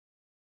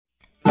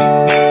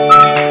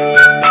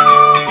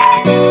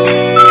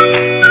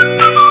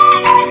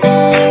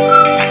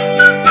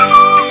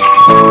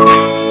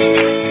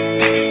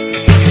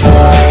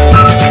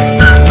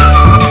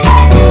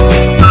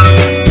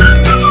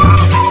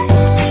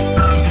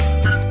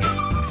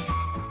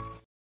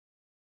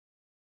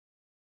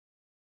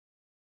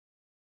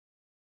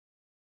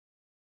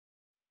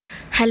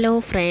Hello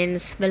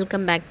friends,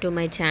 welcome back to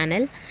my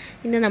channel.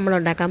 ഇന്ന് നമ്മൾ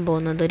ഉണ്ടാക്കാൻ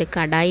പോകുന്നത് ഒരു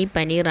കടായി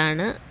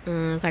പനീറാണ്.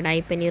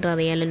 കടായി പനീർ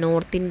അറിയാലോ,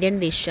 നോർത്ത് ഇന്ത്യൻ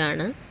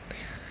ഡിഷാണ്.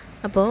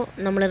 അപ്പോൾ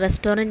നമ്മൾ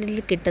റെസ്റ്റോറൻറ്റിൽ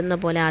കിട്ടുന്ന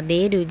പോലെ അതേ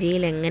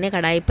രുചിയിൽ എങ്ങനെ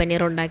കടായി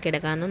പനീർ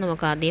ഉണ്ടാക്കിയെടുക്കാമെന്ന്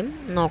നമുക്ക് ആദ്യം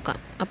നോക്കാം.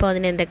 അപ്പോൾ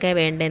അതിന് എന്തൊക്കെയാണ്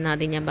വേണ്ടതെന്ന്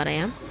ആദ്യം ഞാൻ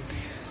പറയാം.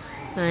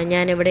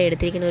 ഞാനിവിടെ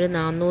എടുത്തിരിക്കുന്ന ഒരു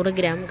 400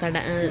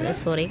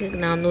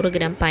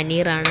 ഗ്രാം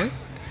പനീറാണ്.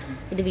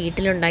 ഇത്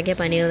വീട്ടിലുണ്ടാക്കിയ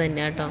പനീർ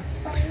തന്നെ കേട്ടോ.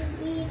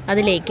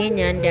 അതിലേക്ക്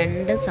ഞാൻ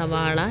 2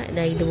 സവാള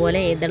ഇതുപോലെ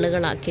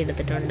ഇതളുകളാക്കി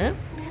എടുത്തിട്ടുണ്ട്.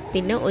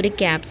 പിന്നെ ഒരു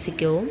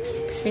ക്യാപ്സിക്കവും,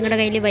 നിങ്ങളുടെ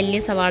കയ്യിൽ വലിയ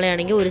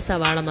സവാളയാണെങ്കിൽ ഒരു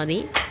സവാള മതി.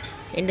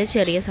 എൻ്റെ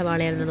ചെറിയ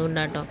സവാളയായിരുന്നതുകൊണ്ട്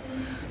കേട്ടോ.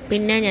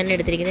 പിന്നെ ഞാൻ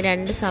എടുത്തിരിക്കുന്നത്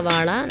 2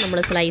 സവാള നമ്മൾ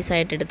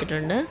സ്ലൈസായിട്ട്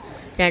എടുത്തിട്ടുണ്ട്.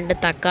 2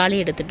 തക്കാളി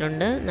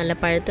എടുത്തിട്ടുണ്ട്. നല്ല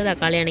പഴുത്ത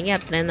തക്കാളിയാണെങ്കിൽ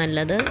അത്രയും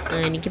നല്ലത്.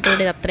 എനിക്കിപ്പോൾ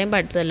ഇവിടെ അത്രയും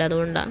പഴുത്തതല്ല,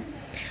 അതുകൊണ്ടാണ്.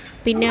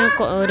 പിന്നെ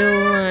ഒരു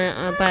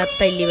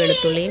 10 അല്ലി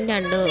വെളുത്തുള്ളിയും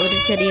ഒരു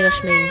ചെറിയ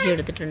കഷ്ണം ഇഞ്ചി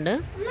എടുത്തിട്ടുണ്ട്.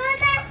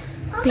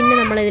 പിന്നെ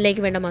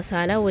നമ്മളിതിലേക്ക് വേണ്ട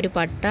മസാല: ഒരു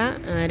പട്ട,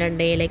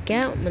 2 ഏലക്ക,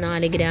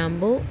 4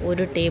 ഗ്രാമ്പു,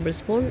 1 ടേബിൾ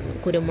സ്പൂൺ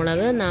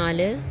കുരുമുളക്,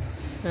 4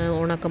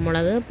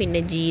 ഉണക്കമുളക്, പിന്നെ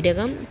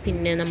ജീരകം,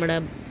 പിന്നെ നമ്മുടെ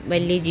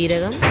വലിയ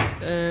ജീരകം,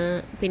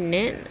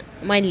 പിന്നെ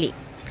മല്ലി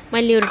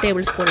 1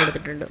 ടേബിൾ സ്പൂൺ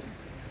എടുത്തിട്ടുണ്ട്.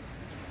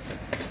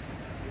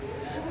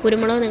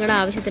 കുരുമുളക് നിങ്ങളുടെ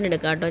ആവശ്യത്തിന്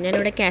എടുക്കുക കേട്ടോ.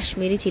 ഞാനിവിടെ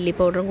കാശ്മീരി ചില്ലി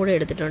പൗഡറും കൂടി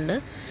എടുത്തിട്ടുണ്ട്.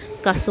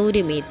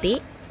 കസൂരി മേത്തി,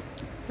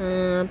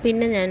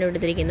 പിന്നെ ഞാൻ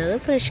എടുത്തിരിക്കുന്നത്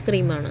ഫ്രഷ്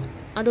ക്രീമാണ്.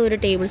 അത്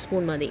 1 ടേബിൾ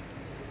സ്പൂൺ മതി.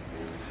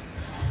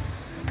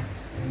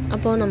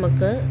 അപ്പോൾ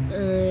നമുക്ക്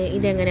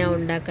ഇതെങ്ങനെയാണ്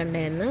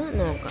ഉണ്ടാക്കേണ്ടതെന്ന്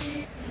നോക്കാം.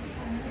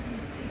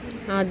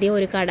 ആദ്യം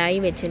ഒരു കടായി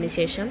വെച്ചതിന്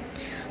ശേഷം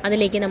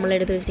അതിലേക്ക് നമ്മൾ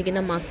എടുത്ത്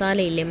വെച്ചിരിക്കുന്ന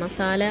മസാലയില്ലേ,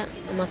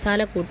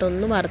 മസാല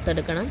കൂട്ടൊന്ന്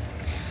വറുത്തെടുക്കണം.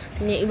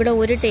 ഇവിടെ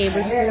 1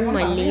 ടേബിൾ സ്പൂൺ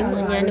മല്ലിയും,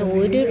 ഞാൻ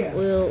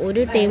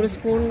ഒരു ടേബിൾ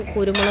സ്പൂൺ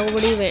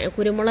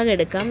കുരുമുളക്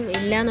എടുക്കാം.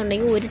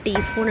 ഇല്ലയെന്നുണ്ടെങ്കിൽ 1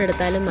 ടീസ്പൂൺ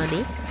എടുത്താലും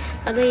മതി.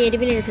 അത്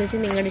എരിവിനനുസരിച്ച്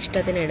നിങ്ങളുടെ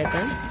ഇഷ്ടത്തിന്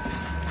എടുക്കാം.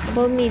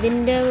 അപ്പം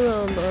ഇതിൻ്റെ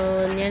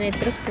ഞാൻ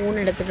എത്ര സ്പൂൺ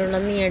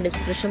എടുത്തിട്ടുണ്ടെന്ന് ഞാൻ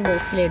ഡിസ്ക്രിപ്ഷൻ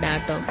ബോക്സിൽ ഇടാം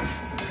കേട്ടോ.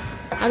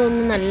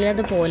 അതൊന്ന്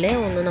നല്ലതുപോലെ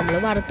നമ്മൾ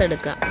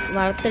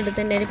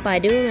വറുത്തെടുത്തതിൻ്റെ ഒരു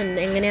പരുവം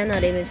എങ്ങനെയാണെന്ന്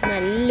അറിയുന്നത് വെച്ചാൽ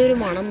നല്ലൊരു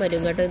മണം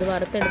വരും കേട്ടോ. ഇത്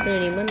വറുത്തെടുത്ത്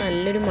കഴിയുമ്പോൾ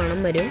നല്ലൊരു മണം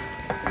വരും.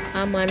 ആ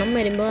മണം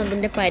വരുമ്പോൾ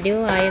അതിൻ്റെ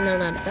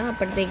പരുവമായെന്നാണ് അർത്ഥം.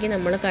 അപ്പോഴത്തേക്ക്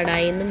നമ്മൾ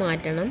കടായിൽ നിന്ന്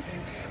മാറ്റണം,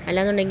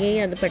 അല്ലാന്നുണ്ടെങ്കിൽ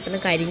അത് പെട്ടെന്ന്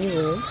കരിഞ്ഞു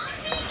പോകും.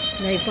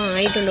 ഇപ്പോൾ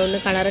ആയിട്ടുണ്ടോ, ഒന്ന്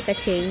കളറൊക്കെ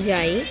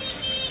ചേഞ്ചായി,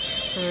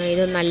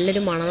 ഇത്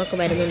നല്ലൊരു മണമൊക്കെ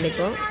വരുന്നുണ്ട്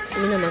ഇപ്പോൾ.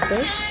 ഇനി നമുക്ക്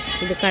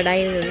ഇത്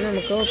കടായിൽ നിന്ന്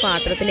നമുക്ക്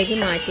പാത്രത്തിലേക്ക്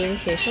മാറ്റിയതിന്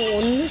ശേഷം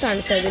ഒന്ന്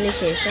തണുത്തതിന്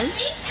ശേഷം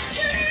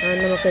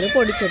നമുക്കത്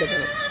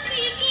പൊടിച്ചെടുക്കണം.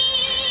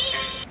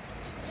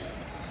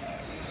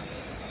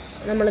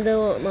 നമ്മളിത്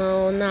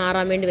ഒന്ന്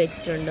ആറാൻ വേണ്ടി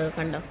വെച്ചിട്ടുണ്ട്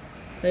കണ്ടോ.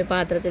 ഒരു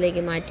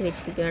പാത്രത്തിലേക്ക് മാറ്റി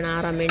വെച്ചിരിക്കുകയാണ്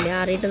ആറാൻ വേണ്ടി.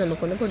 ആറിയിട്ട്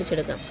നമുക്കൊന്ന്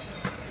പൊടിച്ചെടുക്കാം.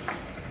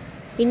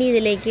 ഇനി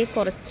ഇതിലേക്ക്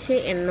കുറച്ച്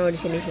എണ്ണ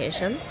ഒഴിച്ചതിന്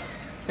ശേഷം,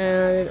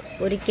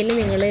 ഒരിക്കലും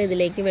നിങ്ങൾ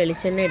ഇതിലേക്ക്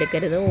വെളിച്ചെണ്ണ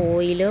എടുക്കരുത്.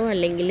 ഓയിലോ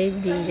അല്ലെങ്കിൽ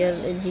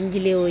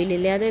ജിഞ്ചിലി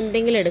ഓയിലില്ല, അത്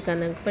എന്തെങ്കിലും എടുക്കാം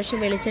നിങ്ങൾക്ക്. പക്ഷേ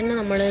വെളിച്ചെണ്ണ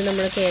നമ്മുടെ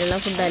കേരള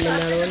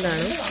ഫുഡല്ലല്ലോ,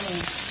 അതുകൊണ്ടാണ്.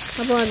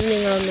 അപ്പോൾ അത്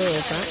നിങ്ങളൊന്ന്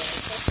നോക്കാം.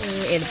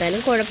 എടുത്താലും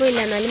കുഴപ്പമില്ല,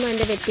 എന്നാലും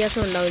അതിൻ്റെ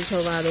വ്യത്യാസം ഉണ്ടാവും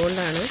ചൊവ്വ,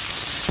 അതുകൊണ്ടാണ്.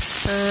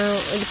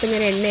 ഇതിപ്പോൾ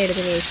ഞാൻ എണ്ണ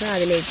എടുത്തതിന് ശേഷം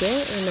അതിലേക്ക്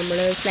നമ്മൾ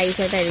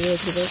സ്ലൈസായിട്ട് അരിഞ്ഞ്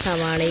വെച്ചിരിക്കുന്ന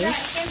സവാളയും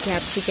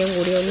ക്യാപ്സിക്കം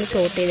കൂടി ഒന്ന്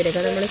സോട്ട്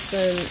ചെയ്തെടുക്കുക. നമ്മൾ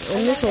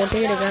ഒന്ന് സോട്ട്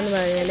ചെയ്തെടുക്കുക എന്ന്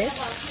പറഞ്ഞാൽ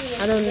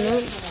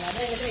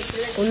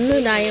ഒന്ന്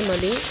ഇതായാൽ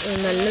മതി,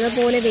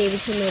 നല്ലതുപോലെ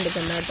വേവിച്ചൊന്നും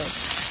എടുക്കണ്ട കേട്ടോ.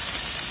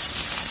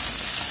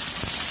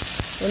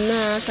 ഒന്ന്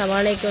ആ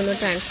സവാളയൊക്കെ ഒന്ന്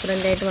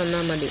ട്രാൻസ്പെറൻ്റായിട്ട്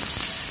വന്നാൽ മതി.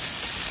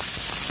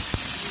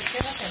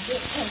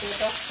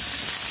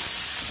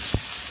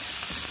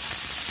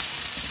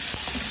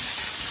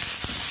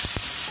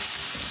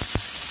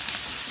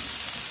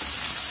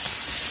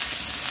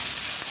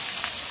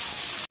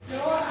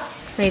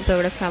 ഇപ്പോൾ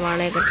ഇവിടെ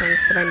സവാളയൊക്കെ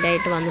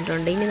ട്രാൻസ്പെറൻ്റായിട്ട്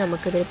വന്നിട്ടുണ്ട്. ഇനി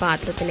നമുക്കിതൊരു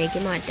പാത്രത്തിലേക്ക്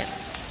മാറ്റാം.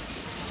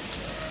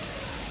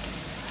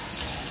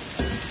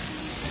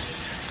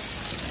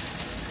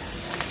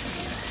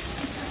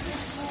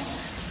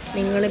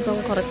 നിങ്ങളിപ്പം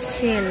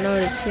കുറച്ച് എണ്ണ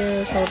ഒഴിച്ച്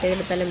സോട്ട്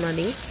ചെയ്തെടുത്താലും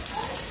മതി.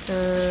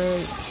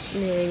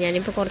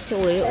 ഞാനിപ്പോൾ കുറച്ച്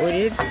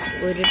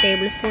ഒരു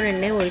ടേബിൾ സ്പൂൺ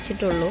എണ്ണ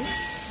ഒഴിച്ചിട്ടുള്ളൂ.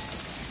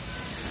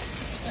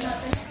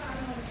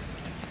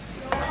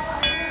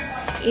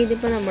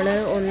 ഇതിപ്പോൾ നമ്മൾ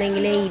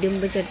ഒന്നെങ്കിൽ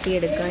ഇരുമ്പ് ചട്ടി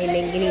എടുക്കാം,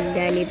 ഇല്ലെങ്കിൽ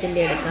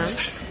ഇൻഡാലിയത്തിൻ്റെ എടുക്കാം.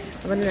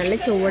 അപ്പം നല്ല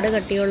ചുവട്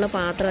കട്ടിയുള്ള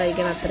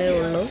പാത്രമായിരിക്കണം, അത്രയേ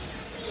ഉള്ളൂ.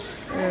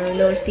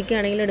 നോൺ സ്റ്റിക്ക്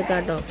ആണെങ്കിലും എടുക്കാം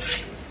കേട്ടോ.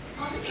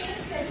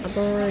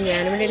 അപ്പോൾ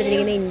ഞാനിവിടെ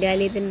എടുത്തിരിക്കുന്ന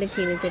ഇൻഡാലിയത്തിൻ്റെ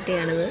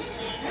ചീനച്ചട്ടിയാണിത്.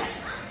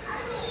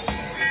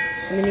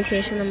 അതിന്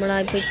ശേഷം നമ്മൾ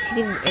ഇപ്പോൾ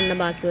ഇച്ചിരി എണ്ണ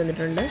ബാക്കി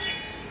വന്നിട്ടുണ്ട്.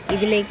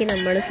 ഇതിലേക്ക്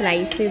നമ്മൾ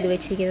സ്ലൈസ് ചെയ്ത്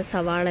വെച്ചിരിക്കുന്ന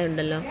സവാള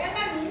ഉണ്ടല്ലോ,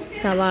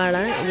 സവാള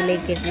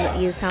ഇതിലേക്ക്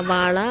ഈ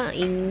സവാള,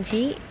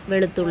 ഇഞ്ചി,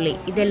 വെളുത്തുള്ളി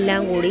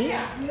ഇതെല്ലാം കൂടി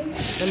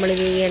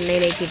നമ്മളിത് ഈ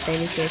എണ്ണയിലേക്ക്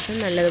ഇട്ടതിന് ശേഷം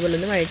നല്ലതുപോലെ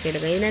ഒന്ന്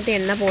വഴറ്റിയെടുക്കുക. ഇതിനകത്ത്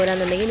എണ്ണ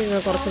പോരാന്നുണ്ടെങ്കിൽ നിങ്ങൾ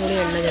കുറച്ചും കൂടി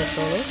എണ്ണ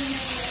ചേർത്തോളൂ.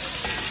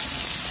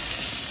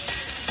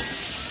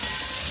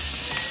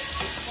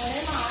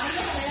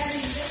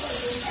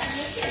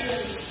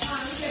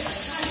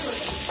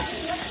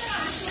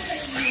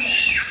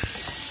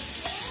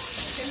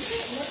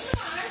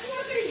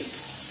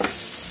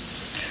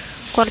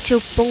 കുറച്ച്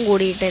ഉപ്പും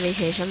കൂടി ഇട്ടതിന്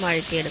ശേഷം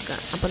വഴറ്റിയെടുക്കുക.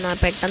 അപ്പോൾ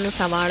പെട്ടെന്ന്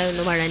സവാള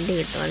ഒന്ന് വഴണ്ടി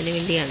കിട്ടും, അതിന്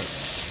വേണ്ടിയാണ്.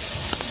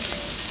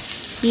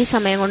 ഈ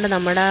സമയം കൊണ്ട്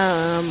നമ്മുടെ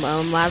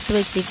വറുത്ത്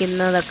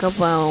വെച്ചിരിക്കുന്നതൊക്കെ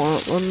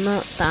ഒന്ന്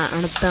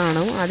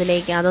തണുത്താണ്.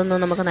 അതിലേക്ക് അതൊന്ന്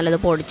നമുക്ക് നല്ലത്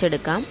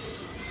പൊടിച്ചെടുക്കാം.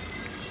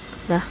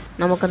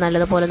 നമുക്ക്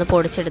നല്ലതുപോലെ ഒന്ന്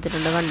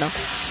പൊടിച്ചെടുത്തിട്ടുണ്ട് കണ്ടോ.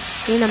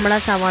 ഇനി നമ്മൾ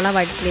സവാള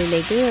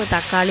വഴറ്റിയതിലേക്ക്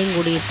തക്കാളിയും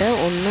കൂടിയിട്ട്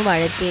ഒന്ന്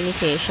വഴറ്റിയതിന്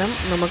ശേഷം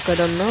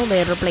നമുക്കതൊന്ന്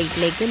വേറൊരു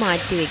പ്ലേറ്റിലേക്ക്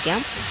മാറ്റി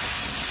വയ്ക്കാം.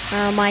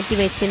 മാറ്റി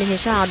വെച്ചതിന്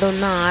ശേഷം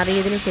അതൊന്ന്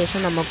ആറിയതിന്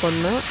ശേഷം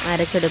നമുക്കൊന്ന്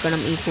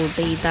അരച്ചെടുക്കണം. ഈ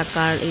കൂട്ട്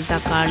ഈ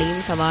തക്കാളിയും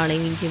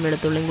സവാളയും ഇഞ്ചിയും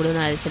വെളുത്തുള്ളിയും കൂടി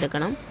ഒന്ന്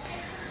അരച്ചെടുക്കണം.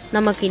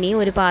 നമുക്കിനി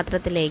ഒരു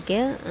പാത്രത്തിലേക്ക്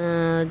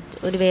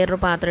വേറൊരു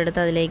പാത്രം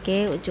എടുത്ത് അതിലേക്ക്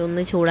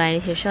ഒന്ന്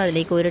ചൂടായതിന് ശേഷം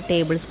അതിലേക്ക് 1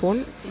 ടേബിൾ സ്പൂൺ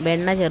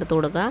വെണ്ണ ചേർത്ത്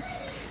കൊടുക്കുക.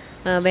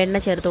 വെണ്ണ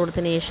ചേർത്ത്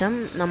കൊടുത്തതിന് ശേഷം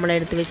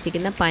നമ്മളെടുത്ത്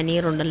വെച്ചിരിക്കുന്ന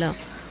പനീറുണ്ടല്ലോ,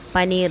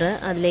 പനീർ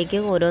അതിലേക്ക്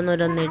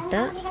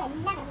ഓരോന്നോരോന്നിട്ട്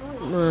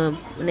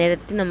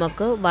നിരത്തി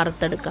നമുക്ക്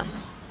വറുത്തെടുക്കാം.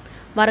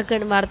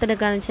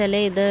 വറുത്തെടുക്കാന്ന് വെച്ചാൽ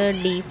ഇത്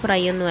ഡീപ്പ്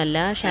ഫ്രൈ ഒന്നുമല്ല,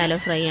 ഷാലോ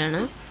ഫ്രൈ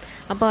ആണ്.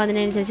 അപ്പോൾ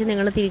അതിനനുസരിച്ച്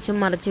നിങ്ങൾ തിരിച്ചും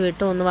മറിച്ച്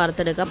വിട്ട് ഒന്ന്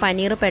വറുത്തെടുക്കുക.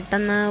 പനീർ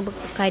പെട്ടെന്ന്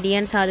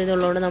കരിയാൻ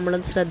സാധ്യതയുള്ളതുകൊണ്ട് നമ്മൾ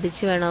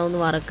ശ്രദ്ധിച്ച് വേണം ഒന്ന്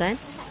വറുക്കാൻ.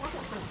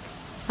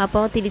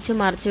 അപ്പോൾ തിരിച്ചും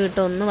മറിച്ച്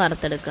വിട്ട് ഒന്ന്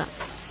വറുത്തെടുക്കുക.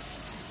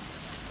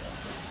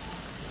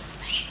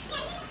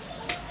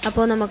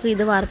 അപ്പോൾ നമുക്ക്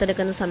ഇത്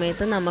വറുത്തെടുക്കുന്ന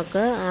സമയത്ത്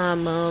നമുക്ക്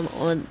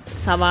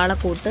സവാള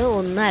കൂട്ട്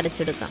ഒന്ന്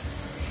അരച്ചെടുക്കാം.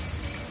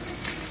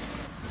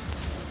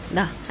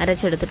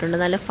 അരച്ചെടുത്തിട്ടുണ്ട്.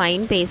 നല്ല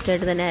ഫൈൻ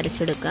പേസ്റ്റായിട്ട് തന്നെ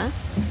അരച്ചെടുക്കുക.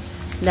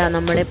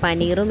 നമ്മുടെ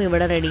പനീറും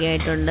ഇവിടെ റെഡി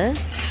ആയിട്ടുണ്ട്.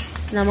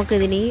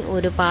 നമുക്കിതിനി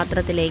ഒരു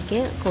പാത്രത്തിലേക്ക്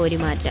കോരി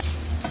മാറ്റാം.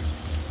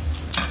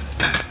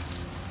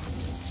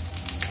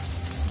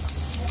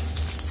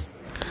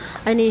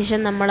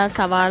 അതിനുശേഷം നമ്മൾ ആ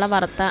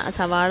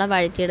സവാള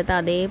വഴറ്റിയെടുത്ത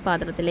അതേ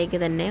പാത്രത്തിലേക്ക്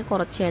തന്നെ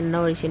കുറച്ച്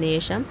എണ്ണ ഒഴിച്ചതിന്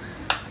ശേഷം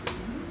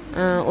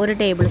 1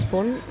 ടേബിൾ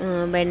സ്പൂൺ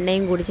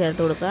വെണ്ണയും കൂടി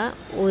ചേർത്ത് കൊടുക്കുക.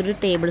 1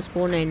 ടേബിൾ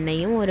സ്പൂൺ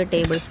എണ്ണയും 1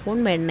 ടേബിൾ സ്പൂൺ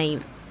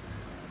വെണ്ണയും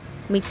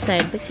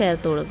മിക്സായിട്ട്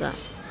ചേർത്ത് കൊടുക്കുക.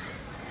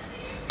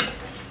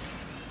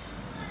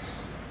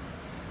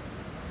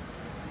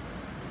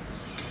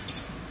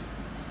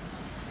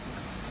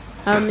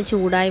 അതൊന്ന്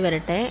ചൂടായി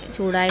വരട്ടെ.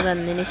 ചൂടായി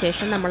വന്നതിന്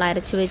ശേഷം നമ്മൾ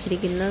അരച്ച്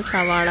വെച്ചിരിക്കുന്ന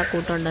സവാള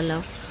കൂട്ടുണ്ടല്ലോ,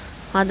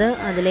 അത്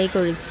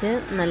അതിലേക്കൊഴിച്ച്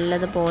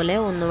നല്ലതുപോലെ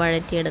ഒന്ന്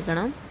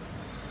വഴറ്റിയെടുക്കണം.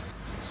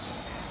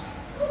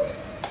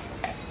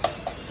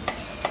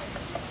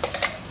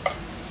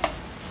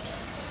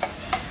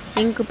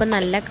 നിങ്ങൾക്കിപ്പോൾ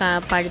നല്ല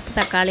പഴുത്ത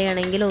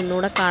തക്കാളിയാണെങ്കിൽ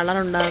ഒന്നുകൂടെ കളർ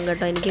ഉണ്ടാകും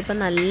കേട്ടോ. എനിക്കിപ്പോൾ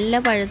നല്ല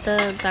പഴുത്ത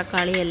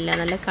തക്കാളിയല്ല,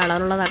 നല്ല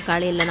കളറുള്ള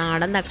തക്കാളിയല്ല,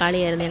 നാടൻ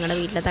തക്കാളിയായിരുന്നു. ഞങ്ങളുടെ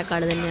വീട്ടിലെ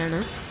തക്കാളി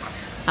തന്നെയാണ്.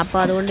 അപ്പോൾ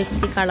അതുകൊണ്ട്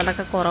ഇച്ചിരി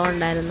കളറൊക്കെ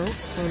കുറവുണ്ടായിരുന്നു.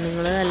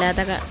 നിങ്ങൾ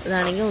അല്ലാത്ത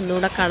ഇതാണെങ്കിൽ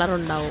ഒന്നുകൂടെ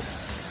കളറുണ്ടാവും.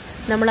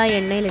 നമ്മൾ ആ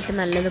എണ്ണയിലിട്ട്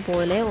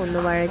നല്ലതുപോലെ ഒന്ന്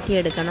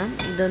വഴറ്റിയെടുക്കണം.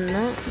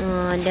 ഇതൊന്ന്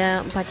അതിൻ്റെ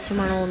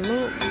പച്ചമണം ഒന്ന്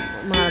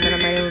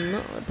മാറുന്നിടം വരെ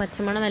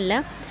പച്ചമണമല്ല,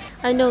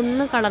 അതിൻ്റെ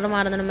ഒന്ന് കളർ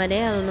മാറുന്നിടം വരെ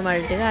അതൊന്ന്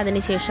വഴറ്റുക.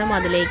 അതിനുശേഷം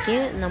അതിലേക്ക്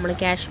നമ്മൾ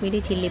കാശ്മീരി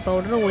ചില്ലി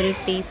പൗഡർ 1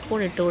 ടീസ്പൂൺ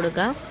ഇട്ട്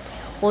കൊടുക്കുക.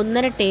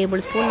 1.5 ടേബിൾ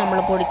സ്പൂൺ നമ്മൾ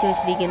പൊടിച്ച്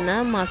വെച്ചിരിക്കുന്ന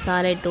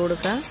മസാല ഇട്ട്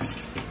കൊടുക്കുക.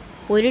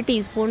 1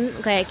 ടീസ്പൂൺ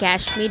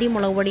കാശ്മീരി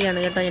മുളക് പൊടിയാണ്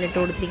കേട്ടോ ഞാൻ ഇട്ട്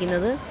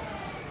കൊടുത്തിരിക്കുന്നത്.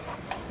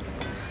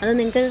 അത്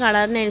നിങ്ങൾക്ക്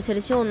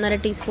കളറിനനുസരിച്ച് 1.5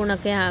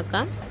 ടീസ്പൂണൊക്കെ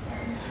ആക്കാം.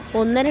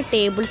 1.5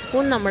 ടേബിൾ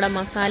സ്പൂൺ നമ്മുടെ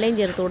മസാലയും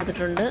ചേർത്ത്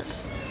കൊടുത്തിട്ടുണ്ട്.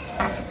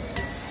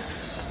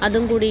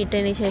 അതും കൂടി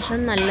ഇട്ടതിന് ശേഷം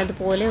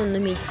നല്ലതുപോലെ ഒന്ന്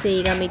മിക്സ്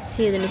ചെയ്യുക. മിക്സ്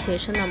ചെയ്തതിന്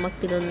ശേഷം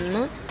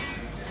നമുക്കിതൊന്ന്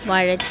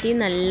വഴറ്റി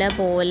നല്ല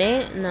പോലെ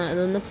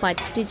അതൊന്ന്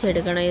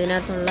പറ്റിച്ചെടുക്കണം.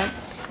 ഇതിനകത്തുള്ള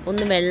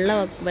ഒന്ന്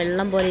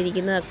വെള്ളം പോലെ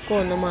ഇരിക്കുന്നതൊക്കെ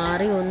ഒന്ന്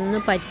മാറി ഒന്ന്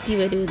പറ്റി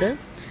വരും. ഇത്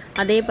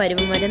അതേ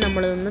പരുവം വരെ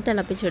നമ്മളതൊന്ന്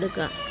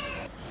തിളപ്പിച്ചെടുക്കുക.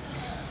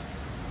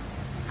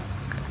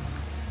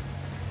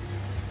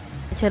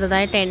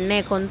 ചെറുതായിട്ട്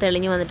എണ്ണയൊക്കെ ഒന്ന്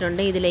തെളിഞ്ഞ്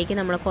വന്നിട്ടുണ്ട്. ഇതിലേക്ക്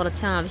നമ്മൾ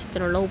കുറച്ച്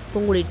ആവശ്യത്തിനുള്ള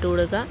ഉപ്പും കൂടി ഇട്ട്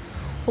കൊടുക്കുക.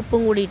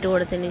 ഉപ്പും കൂടി ഇട്ട്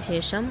കൊടുത്തതിന്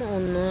ശേഷം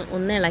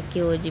ഒന്ന് ഇളക്കി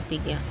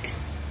യോജിപ്പിക്കുക.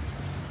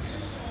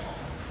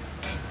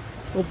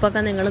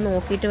 ഉപ്പൊക്കെ നിങ്ങൾ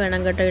നോക്കിയിട്ട്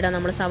വേണം കേട്ടോ ഇടാൻ.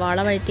 നമ്മൾ സവാള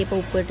വഴറ്റിയപ്പോൾ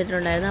ഉപ്പ്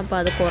ഇട്ടിട്ടുണ്ടായിരുന്നു. അപ്പോൾ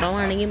അത്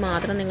കുറവാണെങ്കിൽ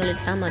മാത്രം നിങ്ങൾ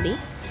ഇട്ടാൽ മതി.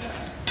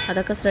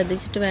 അതൊക്കെ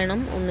ശ്രദ്ധിച്ചിട്ട്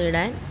വേണം ഒന്ന്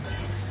ഇടാൻ.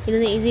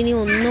 ഇതിനി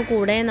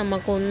ഒന്നുകൂടെ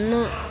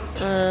നമുക്കൊന്ന്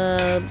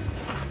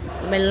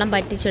വെള്ളം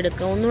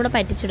പറ്റിച്ചെടുക്കുക. ഒന്നുകൂടെ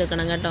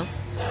പറ്റിച്ചെടുക്കണം കേട്ടോ.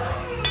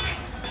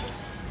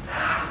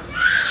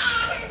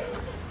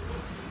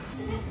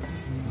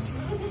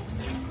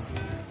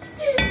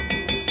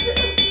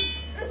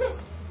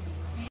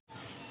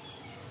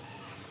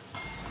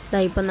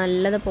 ഇപ്പം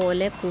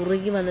നല്ലതുപോലെ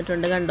കുറുകി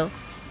വന്നിട്ടുണ്ട് കണ്ടോ.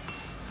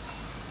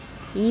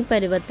 ഈ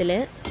പരുവത്തിൽ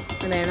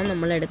വേണം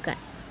നമ്മൾ എടുക്കാൻ.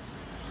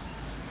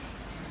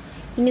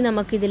 ഇനി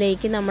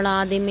നമുക്കിതിലേക്ക് നമ്മൾ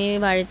ആദ്യമേ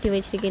വഴറ്റി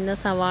വെച്ചിരിക്കുന്ന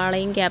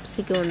സവാളയും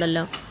ക്യാപ്സിക്കും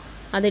ഉണ്ടല്ലോ,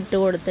 അതിട്ട്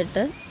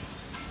കൊടുത്തിട്ട്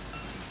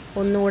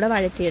ഒന്നുകൂടെ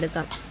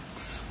വഴറ്റിയെടുക്കാം.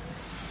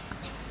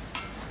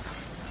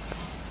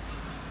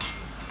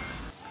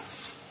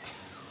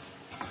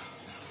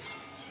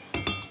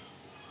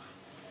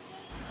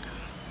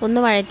 ഒന്ന്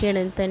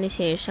വഴറ്റിയെടുത്തതിന്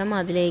ശേഷം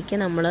അതിലേക്ക്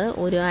നമ്മൾ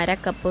 1/2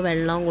 കപ്പ്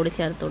വെള്ളവും കൂടി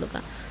ചേർത്ത്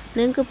കൊടുക്കാം.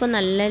 നിങ്ങൾക്കിപ്പോൾ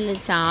നല്ല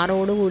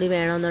ചാറോട് കൂടി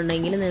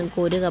വേണമെന്നുണ്ടെങ്കിൽ നിങ്ങൾക്ക്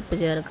 1 കപ്പ്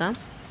ചേർക്കാം.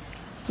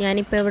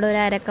 ഞാനിപ്പോൾ ഇവിടെ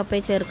 1/2 കപ്പേ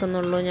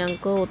ചേർക്കുന്നുള്ളൂ.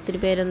 ഞങ്ങൾക്ക്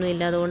ഒത്തിരി പേരൊന്നും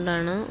ഇല്ല,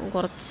 അതുകൊണ്ടാണ്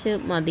കുറച്ച്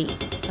മതി.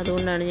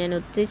 അതുകൊണ്ടാണ് ഞാൻ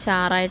ഒത്തിരി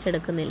ചാറായിട്ട്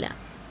എടുക്കുന്നില്ല.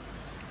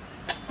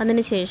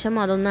 അതിന് ശേഷം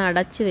അതൊന്ന്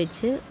അടച്ച്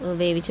വെച്ച്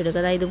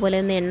വേവിച്ചെടുക്കുക. അതായത് ഇതുപോലെ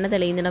ഒന്ന് എണ്ണ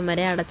തെളിയുന്നിടം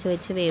വരെ അടച്ച്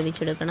വെച്ച്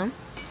വേവിച്ചെടുക്കണം.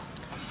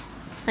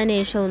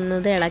 അതിനുശേഷം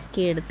ഒന്നത്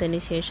ഇളക്കിയെടുത്തതിന്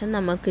ശേഷം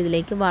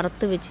നമുക്കിതിലേക്ക്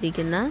വറുത്ത്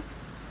വെച്ചിരിക്കുന്ന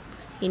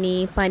ഇനി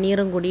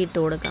പനീറും കൂടി ഇട്ട്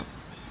കൊടുക്കാം.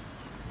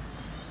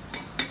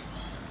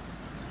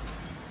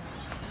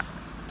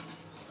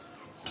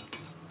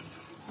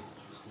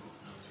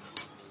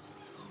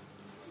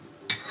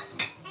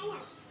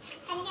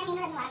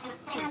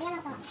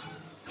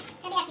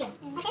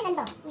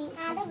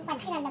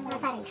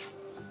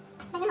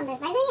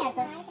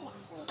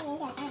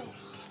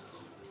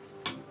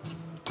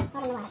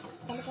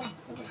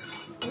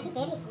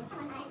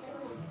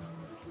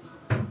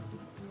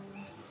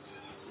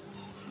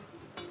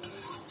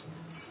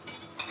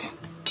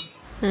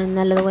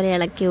 നല്ലതുപോലെ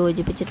ഇളക്കി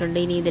യോജിപ്പിച്ചിട്ടുണ്ട്.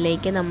 ഇനി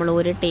ഇതിലേക്ക് നമ്മൾ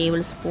 1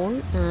 ടേബിൾ സ്പൂൺ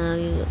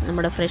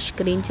നമ്മുടെ ഫ്രഷ്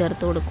ക്രീം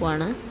ചേർത്ത്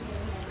കൊടുക്കുവാണ്.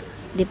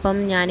 ഇതിപ്പം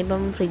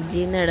ഞാനിപ്പം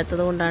ഫ്രിഡ്ജിൽ നിന്ന്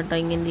എടുത്തത് കൊണ്ടാട്ടോ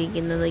ഇങ്ങനെ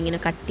ഇരിക്കുന്നത്, ഇങ്ങനെ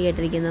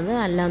കട്ടിയായിട്ടിരിക്കുന്നത്.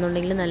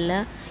 അല്ലാന്നുണ്ടെങ്കിൽ നല്ല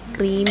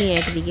ക്രീമി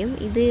ആയിട്ടിരിക്കും.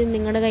 ഇത്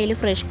നിങ്ങളുടെ കയ്യിൽ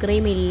ഫ്രഷ്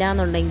ക്രീം ഇല്ല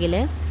എന്നുണ്ടെങ്കിൽ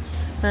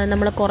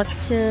നമ്മൾ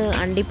കുറച്ച്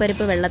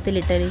അണ്ടിപ്പരിപ്പ്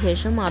വെള്ളത്തിലിട്ടതിന്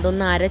ശേഷം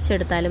അതൊന്ന്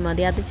അരച്ചെടുത്താലും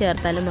മതി, അത്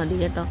ചേർത്താലും മതി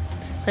കേട്ടോ.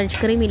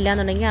 ഫ്രഷ് ക്രീം ഇല്ല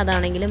എന്നുണ്ടെങ്കിൽ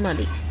അതാണെങ്കിലും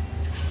മതി.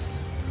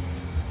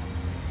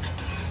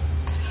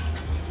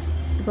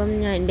 ഇപ്പം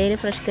എൻ്റെ കയ്യിൽ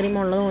ഫ്രഷ് ക്രീം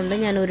ഉള്ളതുകൊണ്ട്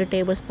ഞാൻ 1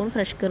 ടേബിൾ സ്പൂൺ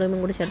ഫ്രഷ് ക്രീമും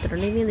കൂടി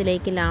ചേർത്തിട്ടുണ്ട്. ഇനി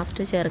ഇതിലേക്ക്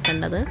ലാസ്റ്റ്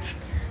ചേർക്കേണ്ടത്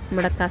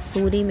നമ്മുടെ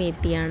കസൂരി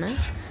മേത്തിയാണ്.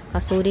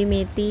 കസൂരി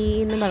മേത്തി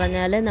എന്ന്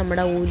പറഞ്ഞാൽ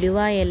നമ്മുടെ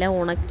ഉലുവ ഇല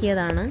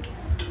ഉണക്കിയതാണ്.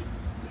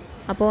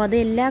 അപ്പോൾ അത്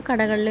എല്ലാ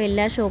കടകളിലും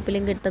എല്ലാ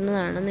ഷോപ്പിലും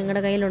കിട്ടുന്നതാണ്.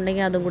 നിങ്ങളുടെ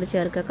കയ്യിലുണ്ടെങ്കിൽ അതും കൂടി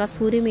ചേർക്കുക.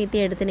 കസൂരി മേത്തി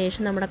എടുത്തതിന്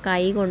ശേഷം നമ്മുടെ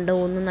കൈ കൊണ്ട്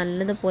ഒന്ന്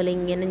നല്ലതുപോലെ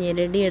ഇങ്ങനെ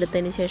ഞെരടി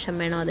എടുത്തതിന് ശേഷം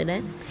വേണം അതിന്,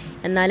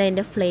 എന്നാലേ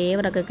അതിൻ്റെ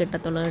ഫ്ലേവറൊക്കെ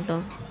കിട്ടത്തുള്ളൂ കേട്ടോ.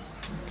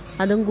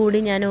 അതും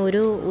കൂടി ഞാൻ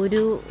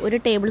ഒരു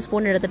ടേബിൾ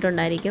സ്പൂൺ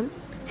എടുത്തിട്ടുണ്ടായിരിക്കും.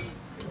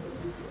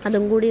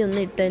 അതും കൂടി ഒന്ന്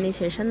ഇട്ടതിന്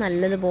ശേഷം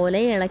നല്ലതുപോലെ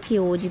ഇളക്കി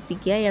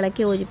യോജിപ്പിക്കുക.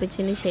 ഇളക്കി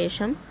യോജിപ്പിച്ചതിന്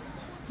ശേഷം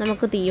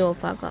നമുക്ക് തീ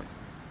ഓഫാക്കാം.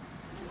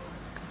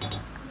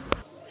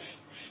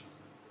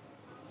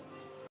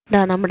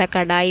 ഇതാ നമ്മുടെ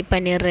കടായി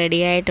പനീർ റെഡി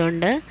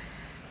ആയിട്ടുണ്ട്.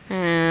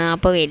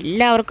 അപ്പോൾ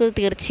എല്ലാവർക്കും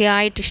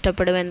തീർച്ചയായിട്ടും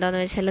ഇഷ്ടപ്പെടും.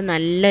 എന്താണെന്ന് വെച്ചാൽ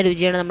നല്ല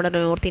രുചിയാണ്. നമ്മുടെ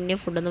നോർത്ത് ഇന്ത്യൻ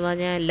ഫുഡ് എന്ന്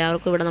പറഞ്ഞാൽ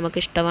എല്ലാവർക്കും ഇവിടെ നമുക്ക്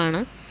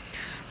ഇഷ്ടമാണ്.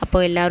 അപ്പോൾ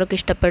എല്ലാവർക്കും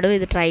ഇഷ്ടപ്പെടും.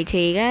 ഇത് ട്രൈ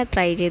ചെയ്യുക.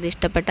 ട്രൈ ചെയ്ത്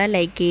ഇഷ്ടപ്പെട്ടാൽ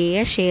ലൈക്ക്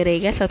ചെയ്യുക, ഷെയർ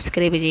ചെയ്യുക,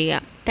 സബ്സ്ക്രൈബ്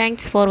ചെയ്യുക.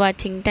 Thanks for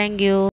watching. Thank you.